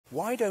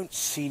Why don't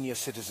senior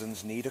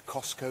citizens need a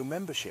Costco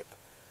membership?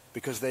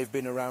 Because they've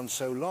been around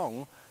so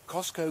long,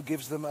 Costco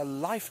gives them a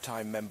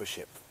lifetime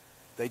membership.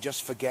 They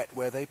just forget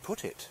where they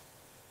put it.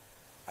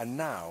 And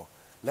now,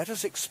 let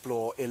us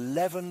explore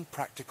 11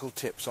 practical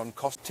tips on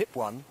Costco. Tip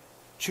 1.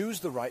 Choose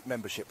the right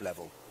membership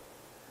level.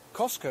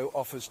 Costco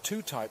offers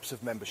two types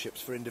of memberships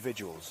for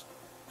individuals: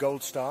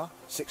 Gold Star,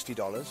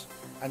 $60,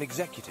 and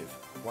Executive,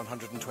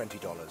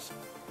 $120.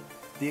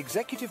 The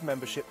Executive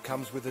membership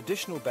comes with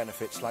additional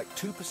benefits like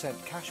 2%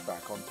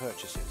 cashback on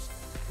purchases,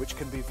 which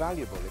can be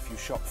valuable if you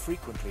shop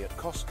frequently at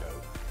Costco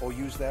or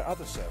use their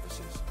other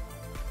services.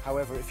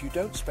 However, if you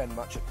don't spend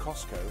much at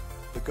Costco,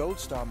 the Gold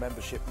Star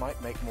membership might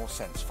make more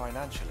sense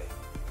financially.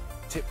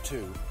 Tip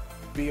 2.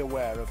 Be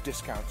aware of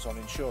discounts on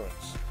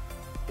insurance.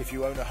 If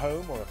you own a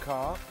home or a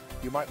car,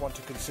 you might want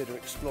to consider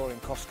exploring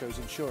Costco's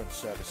insurance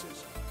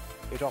services.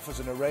 It offers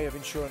an array of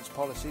insurance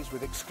policies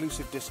with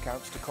exclusive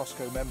discounts to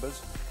Costco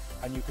members,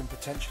 and you can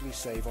potentially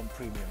save on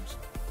premiums.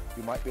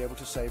 You might be able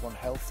to save on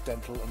health,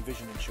 dental, and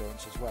vision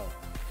insurance as well.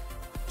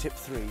 Tip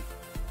 3.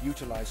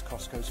 Utilize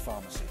Costco's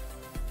pharmacy.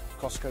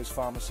 Costco's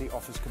pharmacy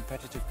offers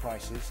competitive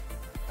prices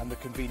and the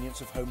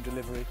convenience of home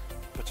delivery,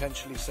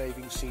 potentially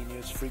saving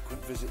seniors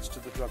frequent visits to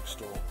the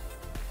drugstore.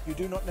 You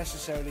do not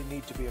necessarily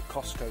need to be a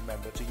Costco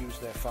member to use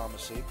their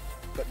pharmacy,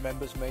 but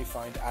members may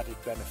find added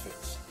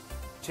benefits.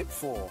 Tip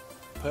 4.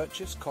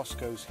 Purchase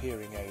Costco's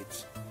hearing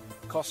aids.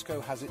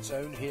 Costco has its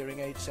own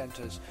hearing aid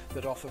centers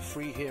that offer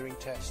free hearing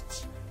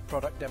tests,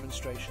 product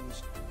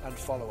demonstrations, and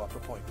follow-up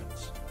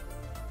appointments.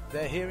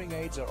 Their hearing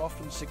aids are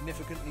often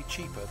significantly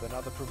cheaper than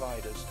other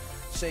providers,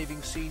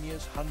 saving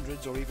seniors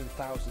hundreds or even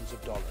thousands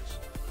of dollars.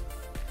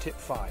 Tip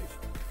 5.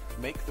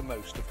 Make the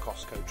most of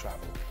Costco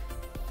travel.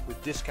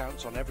 With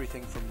discounts on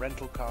everything from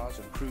rental cars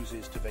and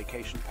cruises to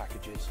vacation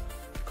packages,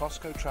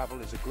 Costco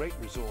Travel is a great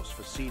resource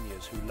for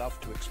seniors who love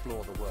to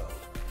explore the world.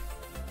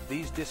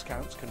 These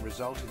discounts can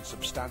result in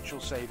substantial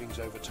savings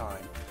over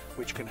time,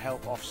 which can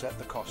help offset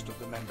the cost of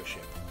the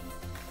membership.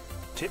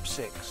 Tip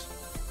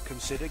 6.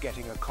 Consider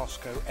getting a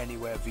Costco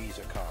Anywhere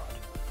Visa card.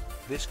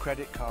 This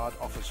credit card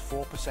offers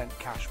 4%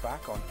 cash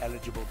back on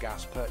eligible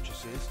gas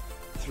purchases,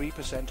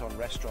 3% on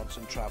restaurants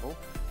and travel,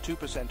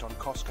 2% on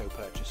Costco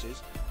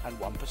purchases, and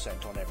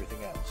 1% on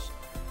everything else.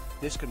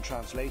 This can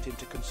translate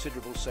into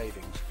considerable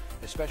savings,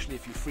 especially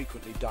if you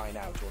frequently dine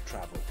out or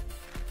travel.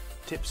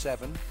 Tip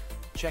 7.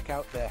 Check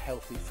out their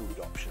healthy food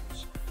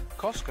options.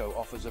 Costco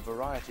offers a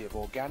variety of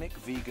organic,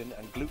 vegan,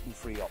 and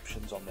gluten-free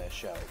options on their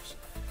shelves.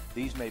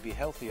 These may be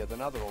healthier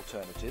than other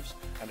alternatives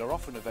and are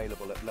often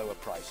available at lower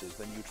prices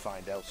than you'd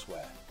find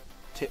elsewhere.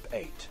 Tip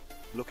 8.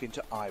 Look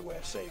into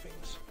eyewear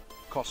savings.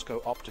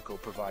 Costco Optical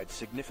provides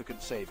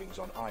significant savings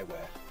on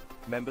eyewear.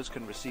 Members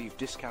can receive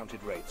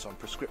discounted rates on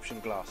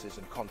prescription glasses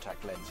and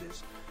contact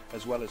lenses,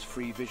 as well as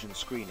free vision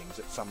screenings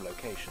at some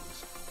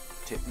locations.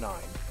 Tip 9.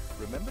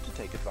 Remember to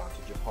take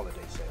advantage of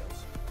holiday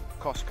sales.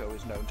 Costco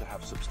is known to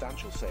have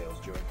substantial sales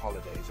during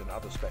holidays and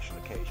other special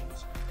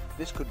occasions.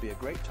 This could be a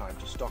great time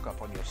to stock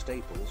up on your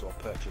staples or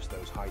purchase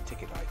those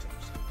high-ticket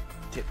items.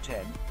 Tip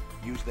 10.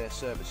 Use their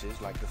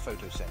services like the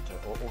Photo Center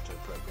or Auto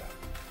Program.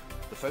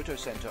 The Photo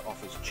Center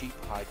offers cheap,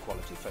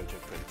 high-quality photo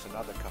prints and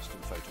other custom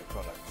photo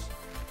products.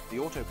 The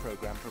Auto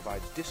Program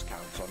provides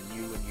discounts on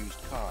new and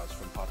used cars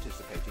from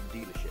participating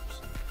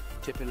dealerships.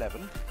 Tip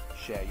 11.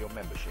 Share your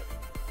membership.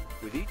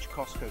 With each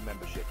Costco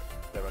membership,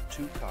 there are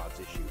 2 cards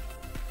issued.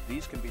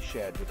 These can be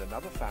shared with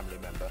another family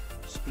member,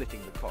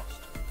 splitting the cost.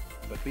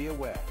 But be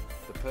aware,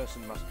 the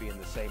person must be in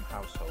the same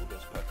household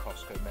as per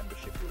Costco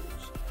membership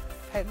rules.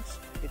 Hence,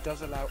 it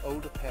does allow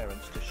older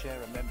parents to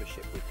share a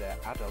membership with their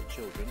adult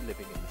children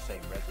living in the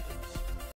same residence.